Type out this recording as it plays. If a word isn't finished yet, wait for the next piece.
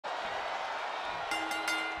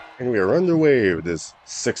And we are underway with this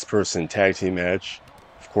six-person tag team match.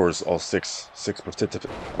 Of course, all six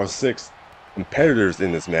competitors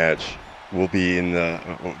in this match will be in the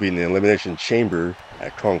elimination chamber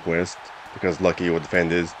at Conquest because Lucky will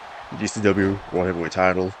defend his GCW World Heavyweight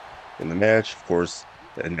Title in the match. Of course,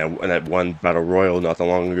 in that one battle royal not that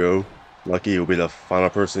long ago, Lucky will be the final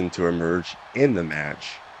person to emerge in the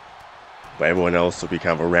match. But everyone else will be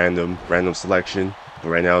kind of a random selection. But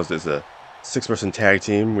right now, there's a six-person tag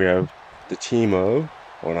team. We have the team of.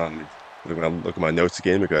 Hold on, I'm gonna look at my notes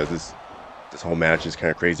again because this whole match is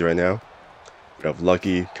kind of crazy right now. We have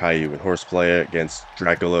Lucky, Caillou, and Horseplay against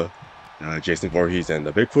Dracula, Jason Voorhees, and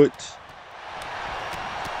the Bigfoot.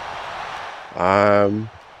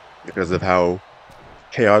 Because of how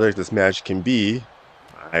chaotic this match can be,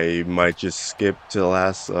 I might just skip to the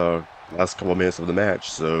last couple minutes of the match.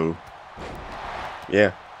 So,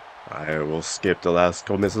 yeah, I will skip the last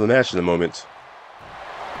couple minutes of the match in a moment.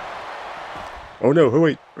 Oh no,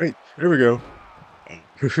 wait, here we go.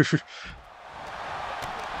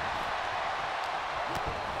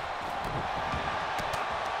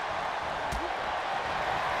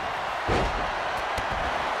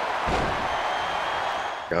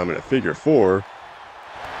 I'm in a figure four.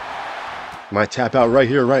 Might tap out right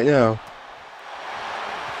here, right now.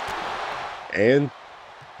 And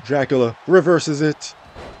Dracula reverses it.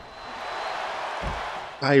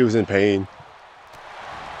 He was in pain.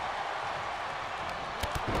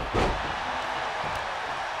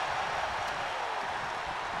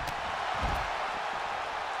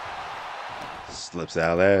 Slips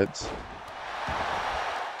out of that.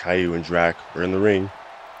 Caillou and Drac are in the ring.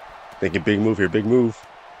 Thinking big move here, big move.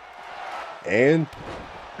 And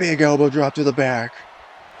big elbow drop to the back.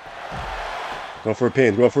 Going for a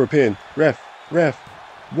pin, Ref.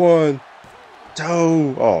 1, 2.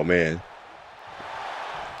 Oh, man.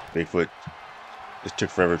 Bigfoot just took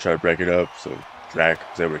forever to try to break it up, so Drac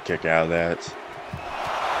was able to kick out of that.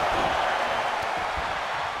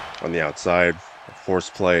 On the outside,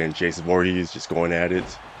 Horseplay and Jason Voorhees just going at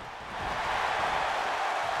it.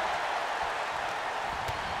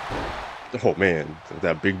 Oh man,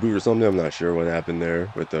 that big boot or something. I'm not sure what happened there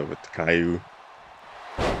with the Caillou.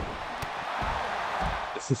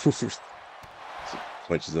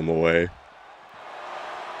 Punches him away.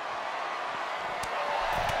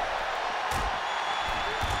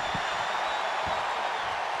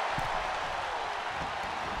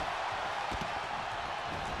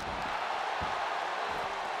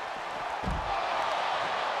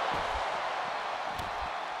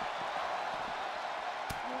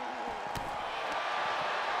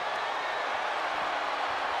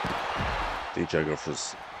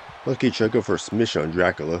 Lucky go for a submission on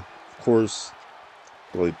Dracula. Of course,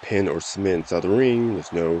 really pin or submit inside the ring.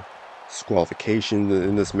 There's no disqualification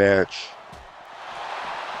in this match.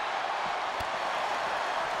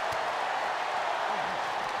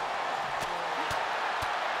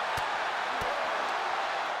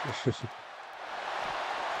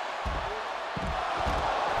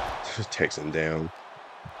 Just takes him down.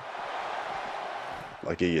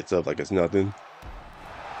 Lucky gets up like it's nothing.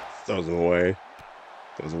 Throws him away.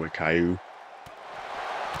 Throws away Caillou.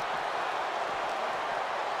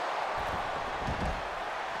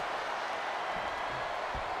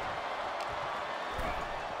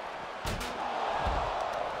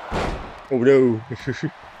 Oh no.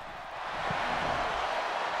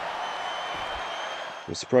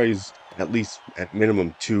 I'm surprised at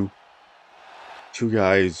minimum two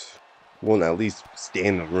guys won't at least stay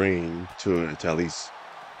in the ring to at least,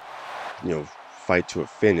 fight to a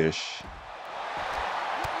finish.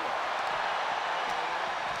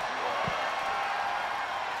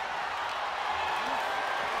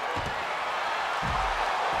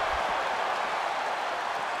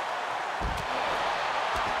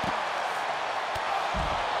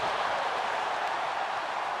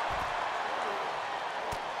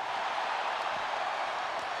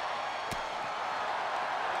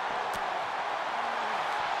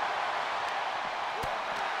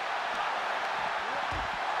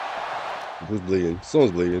 Who's bleeding?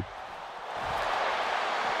 Someone's bleeding.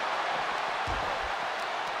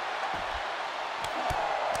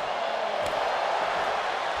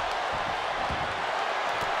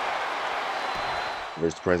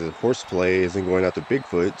 Very surprised that Horseplay isn't going after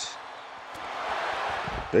Bigfoot.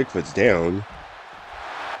 Bigfoot's down.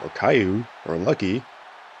 Or Caillou. Or Lucky.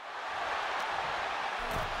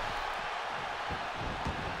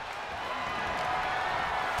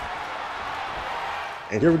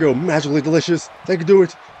 And here we go, magically delicious. They can do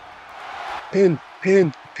it. Pin.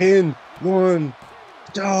 1,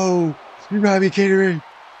 2. You gotta be kidding me.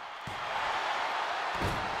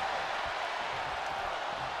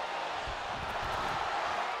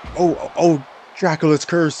 Oh, Dracula's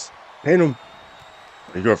curse. Pin him.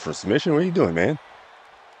 Are you going for a submission? What are you doing, man?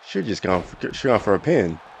 Should just gone for a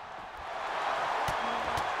pin.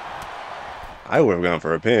 I would have gone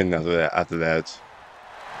for a pin after that.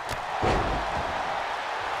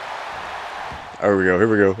 Here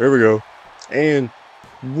we go. And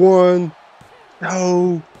 1,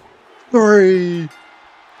 2, 3.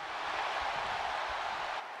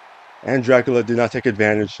 And Dracula did not take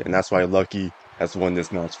advantage, and that's why Lucky has won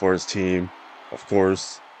this match for his team. Of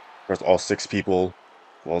course, all 6 people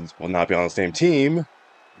will not be on the same team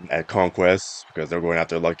at Conquest because they're going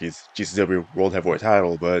after Lucky's GCW World Heavyweight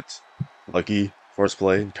Title, but Lucky, First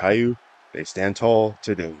Play, and Caillou, they stand tall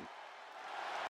today.